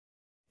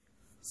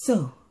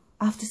So,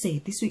 I have to say,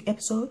 this week's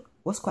episode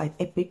was quite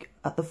epic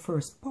at the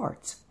first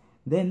part.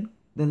 Then,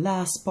 the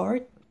last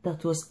part,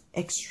 that was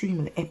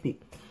extremely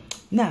epic.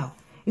 Now,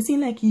 it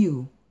seemed like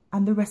you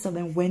and the rest of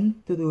them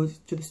went to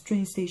the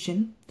train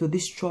station to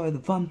destroy the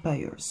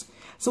vampires.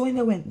 So when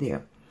they went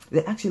there,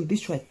 they actually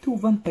destroyed 2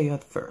 vampires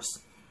at first.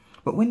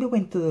 But when they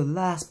went to the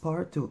last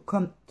part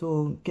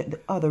to get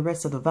the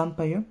rest of the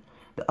vampire,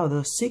 the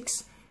other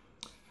 6,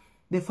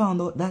 they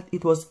found out that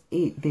it was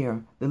 8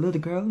 there. The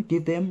little girl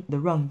gave them the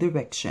wrong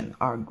direction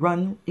or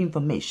wrong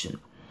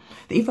information.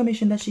 The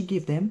information that she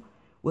gave them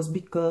was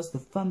because the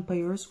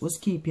vampires was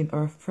keeping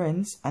her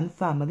friends and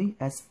family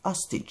as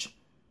hostage.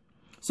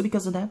 So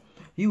because of that,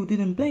 you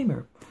didn't blame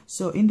her.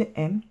 So in the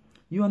end,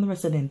 you and the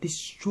rest of them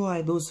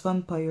destroy those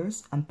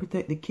vampires and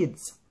protect the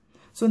kids.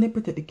 So when they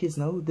protect the kids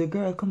now, the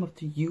girl come up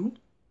to you.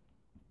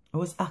 I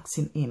was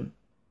asking him.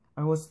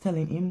 I was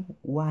telling him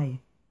why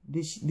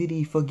did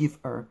he forgive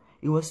her.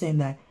 He was saying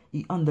that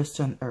he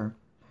understood her.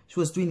 She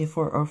was doing it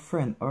for her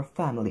friend or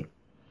family.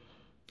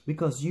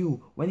 Because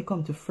you, when it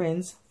comes to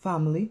friends,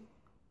 family,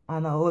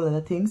 and all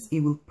other things,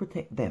 he will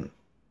protect them.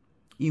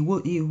 He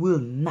will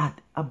not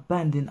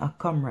abandon a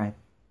comrade.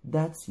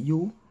 That's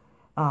you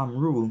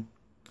rule.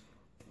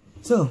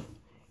 So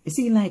it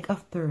seems like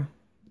after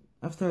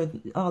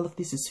all of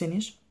this is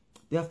finished,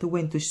 they have to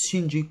went to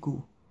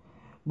Shinjuku.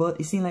 But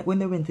it seems like when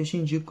they went to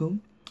Shinjuku,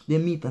 they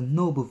meet a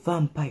noble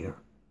vampire,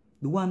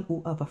 the one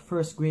who have a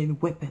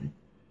first-grade weapon.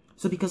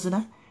 So because of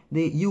that,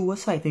 you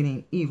was fighting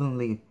him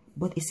evenly.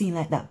 But it seemed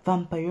like that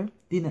vampire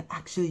didn't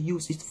actually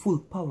use its full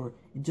power.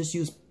 It just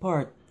used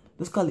part.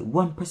 Let's call it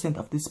 1%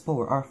 of this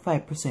power or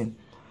 5%.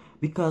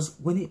 Because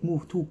when it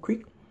moved too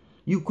quick,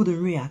 you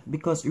couldn't react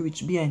because it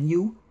reached behind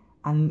you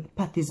and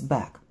pat his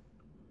back.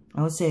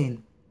 I was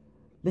saying,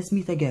 let's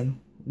meet again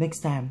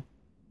next time.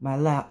 My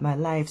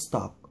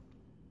livestock.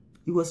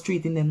 He was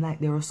treating them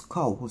like they were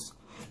cows.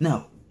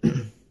 Now,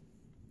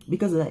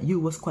 because of that, you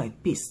was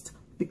quite pissed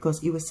because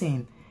he was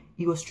saying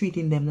he was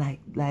treating them like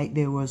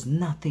there was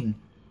nothing.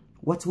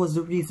 What was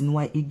the reason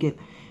why he get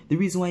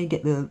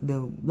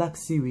the Black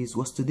Series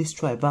was to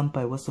destroy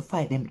vampire, was to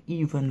fight them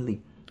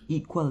equally.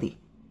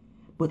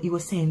 But he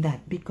was saying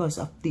that because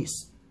of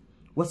this,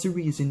 what's the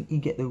reason he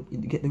get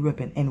the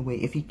weapon anyway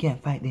if he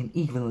can't fight them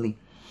evenly?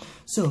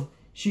 So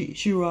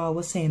Shira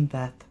was saying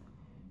that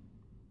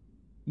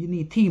you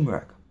need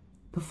teamwork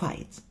to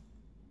fight.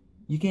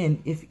 You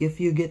can if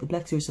you get the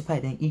Black Series to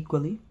fight them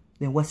equally,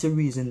 then what's the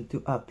reason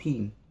to a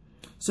team?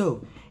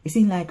 So it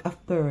seemed like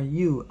after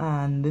you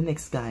and the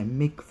next guy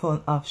make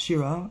fun of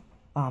Shira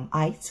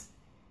height,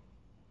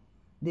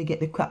 they get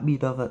the crap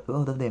beat out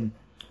of them.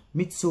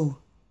 Mitsu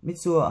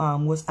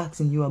was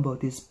asking you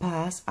about his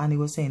past, and he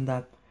was saying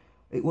that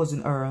it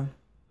wasn't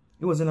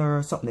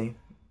her something.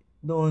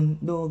 Don't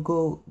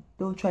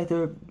try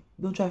to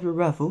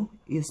raffle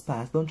his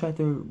past. Don't try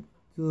to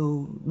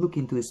look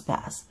into his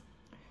past.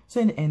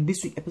 So in the end,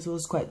 this week's episode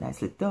is quite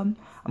nicely done.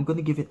 I'm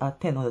gonna give it a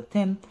 10 out of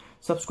 10.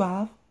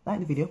 Subscribe, like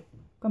the video,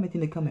 comment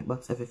in the comment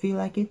box if you feel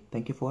like it.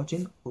 Thank you for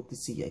watching. Hope to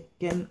see you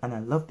again. And I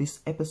love this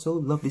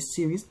episode, love this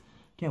series.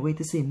 Can't wait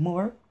to see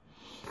more.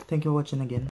 Thank you for watching again.